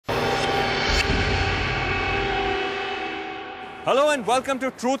Hello and welcome to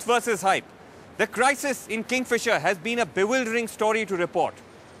Truth versus Hype. The crisis in Kingfisher has been a bewildering story to report.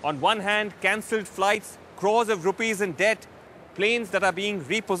 On one hand, cancelled flights, crores of rupees in debt, planes that are being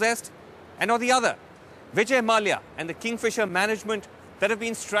repossessed. And on the other, Vijay Mallya and the Kingfisher management that have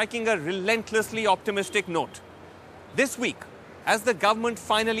been striking a relentlessly optimistic note. This week, as the government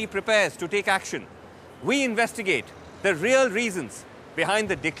finally prepares to take action, we investigate the real reasons behind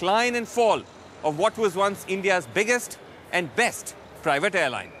the decline and fall of what was once India's biggest and best private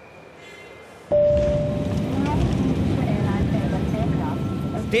airline.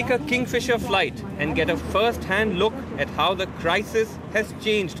 Take a Kingfisher flight and get a first-hand look at how the crisis has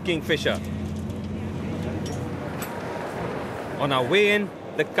changed Kingfisher. On our way in,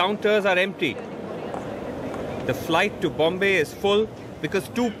 the counters are empty. The flight to Bombay is full because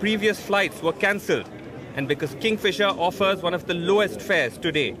 2 previous flights were cancelled and because Kingfisher offers one of the lowest fares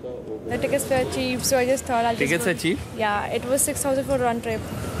today. The tickets were cheap, so I just thought I'll just Tickets are cheap? Yeah, it was 6,000 for one trip.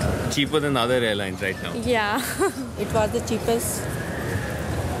 Cheaper than other airlines right now. Yeah. It was the cheapest.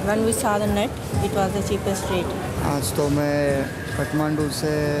 When we saw the net, it was the cheapest rate. आज तो मैं काठमांडू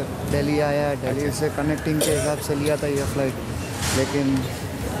से दिल्ली आया, दिल्ली से connecting के हिसाब से लिया था ये फ्लाइट, लेकिन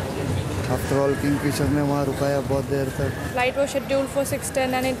आफ्टर ऑल किंगफिशर में वहाँ रुकाया बहुत देर तक. Flight was scheduled for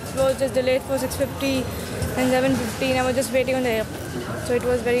 6:10 and it was just delayed for 6:50 and 7:15. I was just waiting on the airport. So it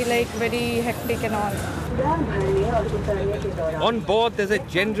was very hectic and all. On board, there's a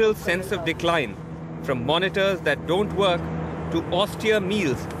general sense of decline, from monitors that don't work to austere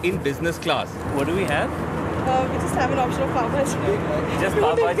meals in business class. What do we have? We just have an option of pav bhaji. Just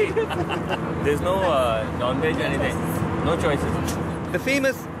pav bhaji. There's no non-veg or anything. No choices. The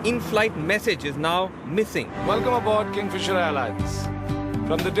famous in-flight message is now missing. Welcome aboard Kingfisher Airlines.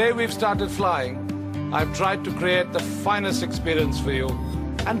 From the day we've started flying, I've tried to create the finest experience for you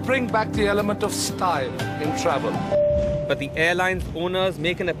and bring back the element of style in travel. But the airline's owners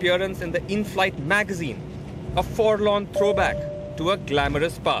make an appearance in the in-flight magazine, a forlorn throwback to a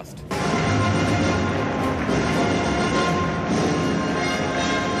glamorous past.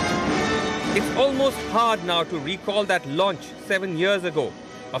 It's almost hard now to recall that launch 7 years ago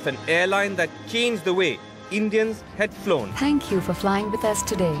of an airline that changed the way Indians had flown. Thank you for flying with us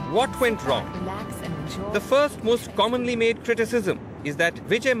today. What went wrong? Relax and enjoy. The first most commonly made criticism is that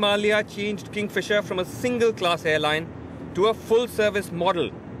Vijay Mallya changed Kingfisher from a single-class airline to a full-service model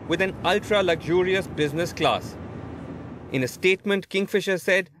with an ultra-luxurious business class. In a statement, Kingfisher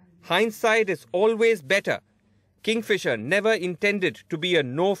said, "Hindsight is always better. Kingfisher never intended to be a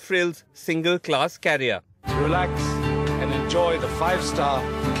no-frills single-class carrier." Relax and enjoy the 5-star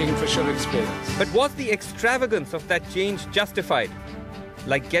Kingfisher experience. But was the extravagance of that change justified?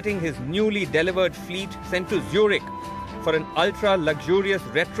 Like getting his newly delivered fleet sent to Zurich for an ultra-luxurious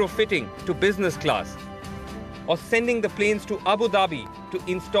retrofitting to business class? Or sending the planes to Abu Dhabi to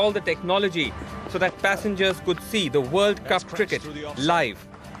install the technology so that passengers could see the World Cup cricket live?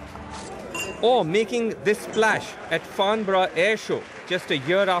 Or making this splash at Farnborough Air Show just a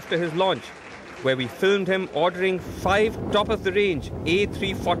year after his launch, where we filmed him ordering 5 top-of-the-range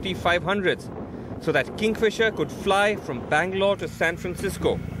A340-500s so that Kingfisher could fly from Bangalore to San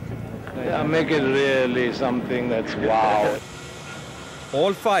Francisco. Yeah, make it really something that's wow.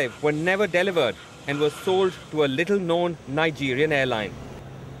 All 5 were never delivered and were sold to a little-known Nigerian airline.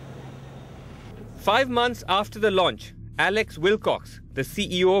 5 months after the launch, Alex Wilcox, the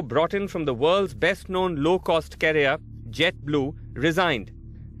CEO brought in from the world's best-known low-cost carrier, JetBlue, resigned.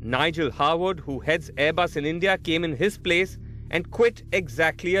 Nigel Harwood, who heads Airbus in India, came in his place and quit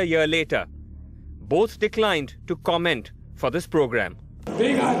exactly a year later. Both declined to comment for this program.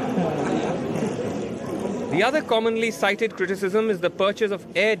 The other commonly cited criticism is the purchase of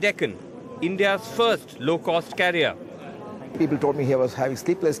Air Deccan, India's first low-cost carrier. People told me he was having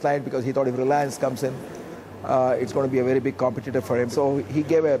sleepless nights because he thought if Reliance comes in, it's going to be a very big competitor for him. So he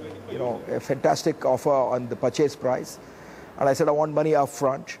gave a fantastic offer on the purchase price. And I said, I want money up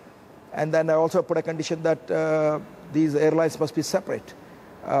front. And then I also put a condition that these airlines must be separate.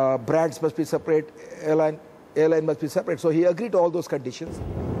 Brands must be separate, airline must be separate. So he agreed to all those conditions.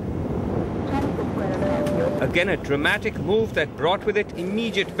 Again, a dramatic move that brought with it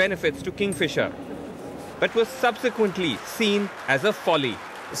immediate benefits to Kingfisher, but was subsequently seen as a folly.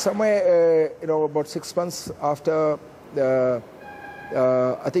 Somewhere, about 6 months after,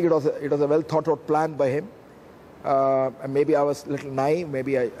 I think it was a well thought out plan by him. And maybe I was a little naive,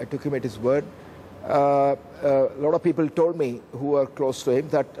 maybe I took him at his word. A lot of people told me who were close to him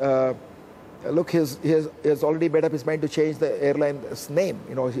that, look, he has already made up his mind to change the airline's name.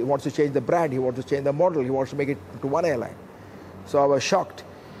 He wants to change the brand, he wants to change the model, he wants to make it into one airline. So I was shocked.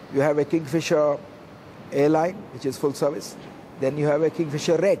 You have a Kingfisher airline, which is full service. Then you have a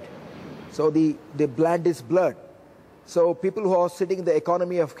Kingfisher Red. So the blend is blurred. So people who are sitting in the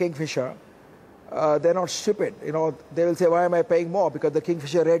economy of Kingfisher, they're not stupid. You know, they will say, why am I paying more? Because the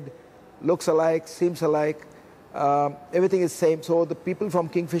Kingfisher Red looks alike, seems alike, everything is same. So the people from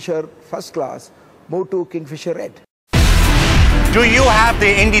Kingfisher First Class move to Kingfisher Red. Do you have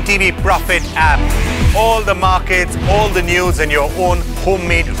the NDTV Profit app? All the markets, all the news and your own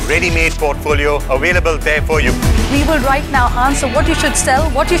homemade, ready-made portfolio available there for you. We will right now answer what you should sell,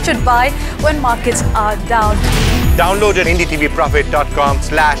 what you should buy when markets are down. Download at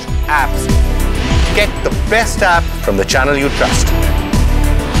ndtvprofit.com/apps. Get the best app from the channel you trust.